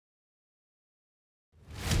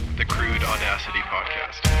Audacity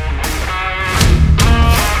podcast.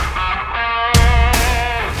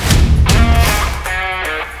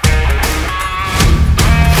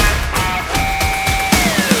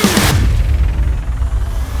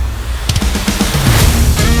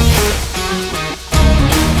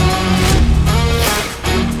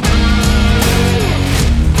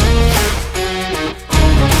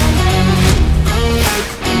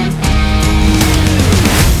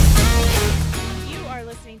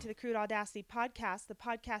 Crude Audacity podcast, the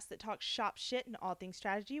podcast that talks shop shit and all things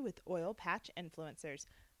strategy with oil patch influencers.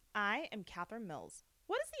 I am Catherine Mills.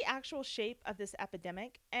 What is the actual shape of this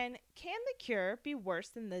epidemic, and can the cure be worse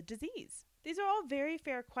than the disease? These are all very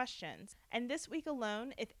fair questions, and this week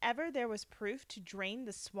alone, if ever there was proof to drain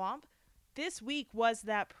the swamp, this week was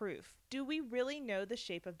that proof. Do we really know the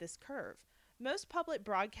shape of this curve? Most public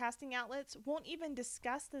broadcasting outlets won't even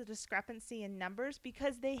discuss the discrepancy in numbers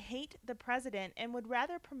because they hate the president and would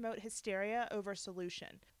rather promote hysteria over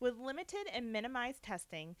solution. With limited and minimized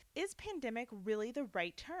testing, is pandemic really the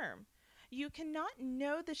right term? You cannot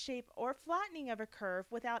know the shape or flattening of a curve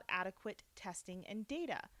without adequate testing and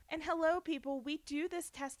data. And hello, people, we do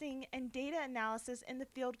this testing and data analysis in the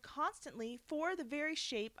field constantly for the very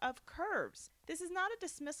shape of curves. This is not a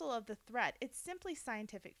dismissal of the threat, it's simply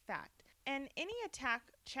scientific fact. And any attack,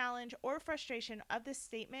 challenge, or frustration of this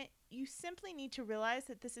statement, you simply need to realize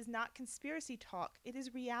that this is not conspiracy talk, it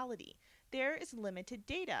is reality. There is limited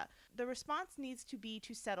data. The response needs to be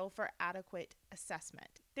to settle for adequate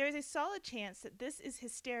assessment. There is a solid chance that this is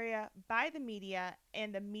hysteria by the media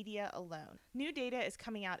and the media alone. New data is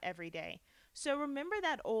coming out every day. So remember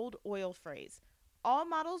that old oil phrase, all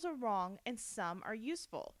models are wrong and some are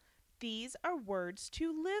useful. These are words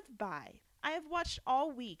to live by. I have watched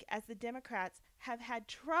all week as the Democrats have had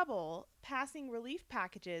trouble passing relief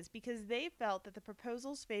packages because they felt that the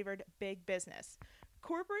proposals favored big business,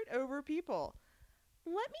 corporate over people.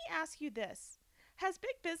 Let me ask you this. Has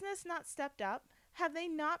big business not stepped up? Have they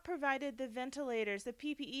not provided the ventilators, the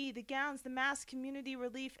PPE, the gowns, the masks, community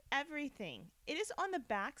relief, everything? It is on the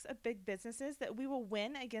backs of big businesses that we will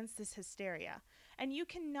win against this hysteria. And you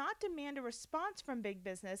cannot demand a response from big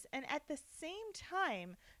business and at the same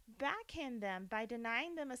time backhand them by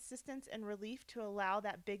denying them assistance and relief to allow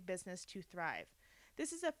that big business to thrive.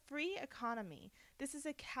 This is a free economy. This is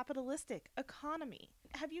a capitalistic economy.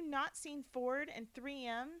 Have you not seen Ford and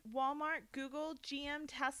 3M, Walmart, Google, GM,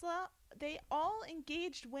 Tesla? They all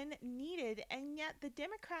engaged when needed, and yet the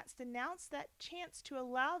Democrats denounced that chance to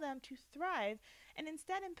allow them to thrive and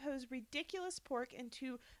instead impose ridiculous pork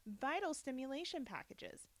into vital stimulation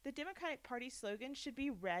packages. The Democratic Party slogan should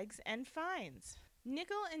be regs and fines.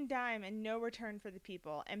 Nickel and dime and no return for the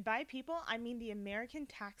people. And by people, I mean the American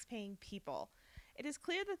tax-paying people. It is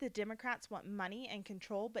clear that the Democrats want money and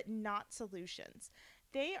control, but not solutions.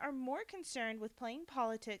 They are more concerned with playing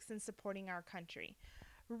politics than supporting our country.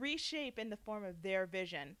 Reshape in the form of their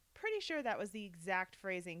vision. Pretty sure that was the exact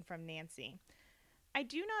phrasing from Nancy. I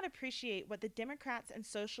do not appreciate what the Democrats and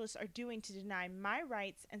socialists are doing to deny my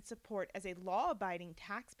rights and support as a law-abiding,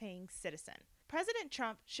 tax-paying citizen. President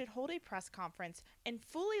Trump should hold a press conference and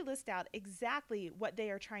fully list out exactly what they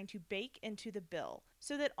are trying to bake into the bill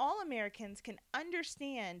so that all Americans can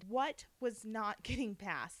understand what was not getting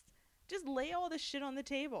passed. Just lay all this shit on the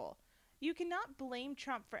table. You cannot blame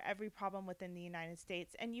Trump for every problem within the United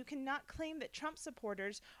States, and you cannot claim that Trump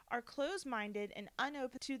supporters are closed-minded and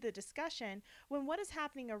unopen to the discussion when what is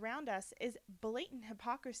happening around us is blatant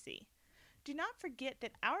hypocrisy. Do not forget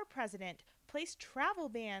that our president placed travel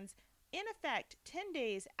bans in effect 10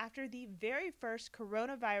 days after the very first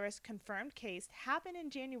coronavirus confirmed case happened in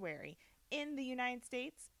January in the United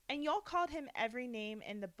States, and y'all called him every name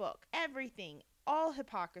in the book. Everything. All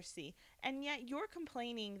hypocrisy, and yet you're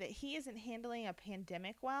complaining that he isn't handling a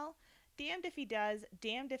pandemic well? Damned if he does,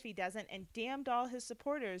 damned if he doesn't, and damned all his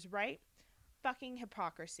supporters, right? Fucking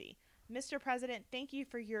hypocrisy. Mr. President, thank you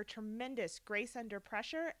for your tremendous grace under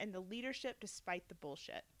pressure and the leadership despite the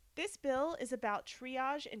bullshit. This bill is about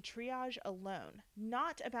triage and triage alone,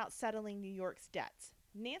 not about settling New York's debts.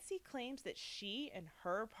 Nancy claims that she and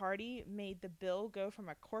her party made the bill go from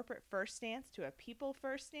a corporate first stance to a people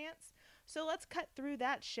first stance. So let's cut through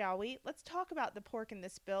that, shall we? Let's talk about the pork in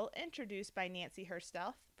this bill introduced by Nancy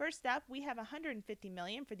herself. First up, we have $150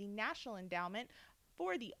 million for the National Endowment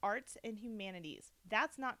for the Arts and Humanities.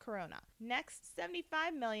 That's not Corona. Next,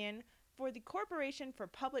 $75 million for the Corporation for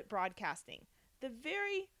Public Broadcasting, the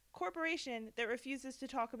very corporation that refuses to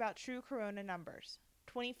talk about true Corona numbers.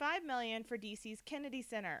 $25 million for DC's Kennedy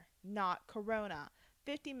Center, not Corona.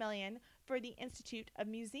 $50 million for the Institute of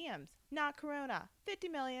Museums, not Corona.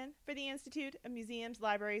 $50 million for the Institute of Museums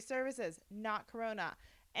Library Services, not Corona.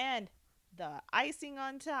 And the icing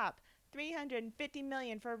on top, $350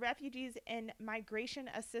 million for refugees and migration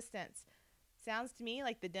assistance. Sounds to me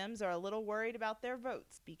like the Dems are a little worried about their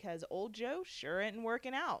votes because old Joe sure isn't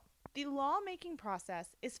working out. The lawmaking process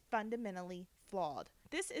is fundamentally flawed.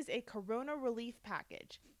 This is a corona relief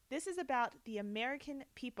package. This is about the American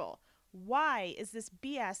people. Why is this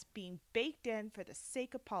BS being baked in for the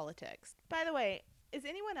sake of politics? By the way, is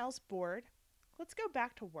anyone else bored? Let's go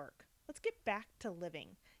back to work. Let's get back to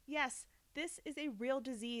living. Yes, this is a real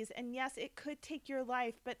disease, and yes, it could take your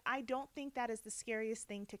life, but I don't think that is the scariest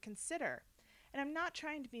thing to consider. And I'm not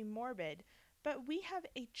trying to be morbid, but we have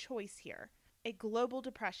a choice here. A global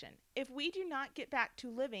depression. If we do not get back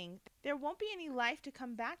to living, there won't be any life to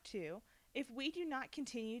come back to if we do not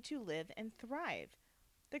continue to live and thrive.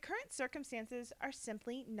 The current circumstances are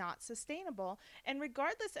simply not sustainable, and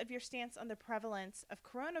regardless of your stance on the prevalence of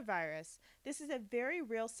coronavirus, this is a very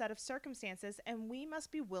real set of circumstances, and we must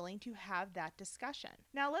be willing to have that discussion.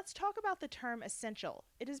 Now let's talk about the term essential.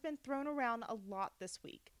 It has been thrown around a lot this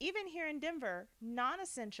week. Even here in Denver,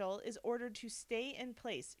 non-essential is ordered to stay in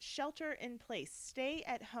place, shelter in place, stay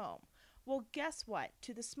at home. Well, guess what?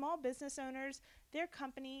 To the small business owners, their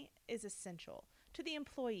company is essential. To the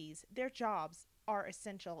employees, their jobs are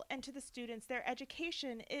essential, and to the students, their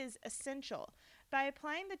education is essential. By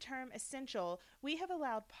applying the term essential, we have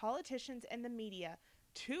allowed politicians and the media,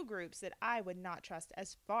 two groups that I would not trust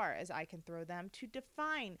as far as I can throw them, to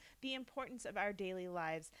define the importance of our daily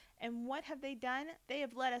lives. And what have they done? They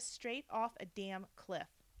have led us straight off a damn cliff.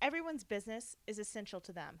 Everyone's business is essential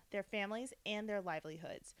to them, their families, and their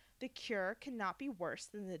livelihoods. The cure cannot be worse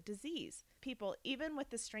than the disease. People, even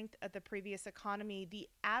with the strength of the previous economy, the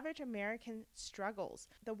average American struggles.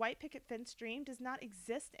 The white picket fence dream does not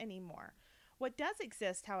exist anymore. What does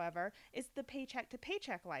exist, however, is the paycheck to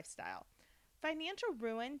paycheck lifestyle. Financial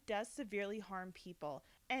ruin does severely harm people,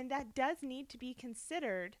 and that does need to be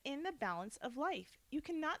considered in the balance of life. You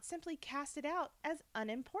cannot simply cast it out as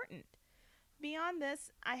unimportant. Beyond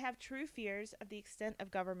this, I have true fears of the extent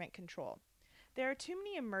of government control. There are too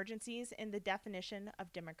many emergencies in the definition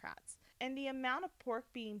of Democrats, and the amount of pork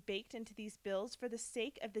being baked into these bills for the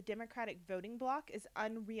sake of the Democratic voting bloc is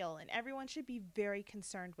unreal, and everyone should be very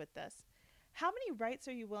concerned with this. How many rights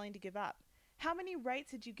are you willing to give up? How many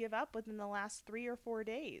rights did you give up within the last 3 or 4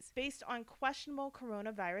 days based on questionable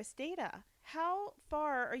coronavirus data? How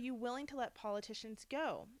far are you willing to let politicians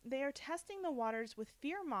go? They are testing the waters with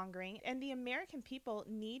fear-mongering, and the American people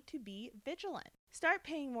need to be vigilant. Start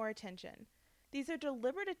paying more attention. These are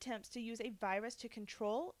deliberate attempts to use a virus to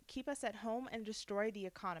control, keep us at home, and destroy the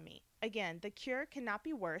economy. Again, the cure cannot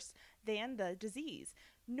be worse than the disease,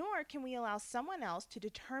 nor can we allow someone else to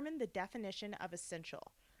determine the definition of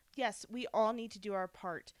essential. Yes, we all need to do our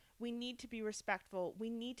part. We need to be respectful. We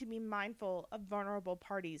need to be mindful of vulnerable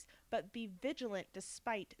parties, but be vigilant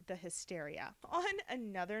despite the hysteria. On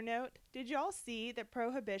another note, did y'all see that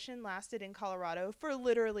prohibition lasted in Colorado for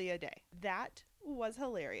literally a day? That was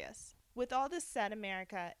hilarious. With all this said,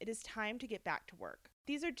 America, it is time to get back to work.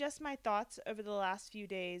 These are just my thoughts over the last few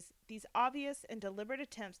days. These obvious and deliberate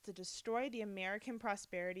attempts to destroy the American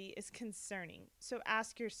prosperity is concerning. So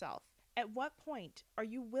ask yourself, at what point are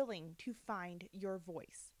you willing to find your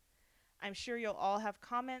voice? I'm sure you'll all have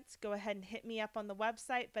comments. Go ahead and hit me up on the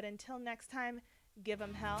website. But until next time, give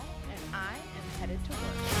 'em hell, and I am headed to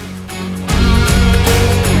work.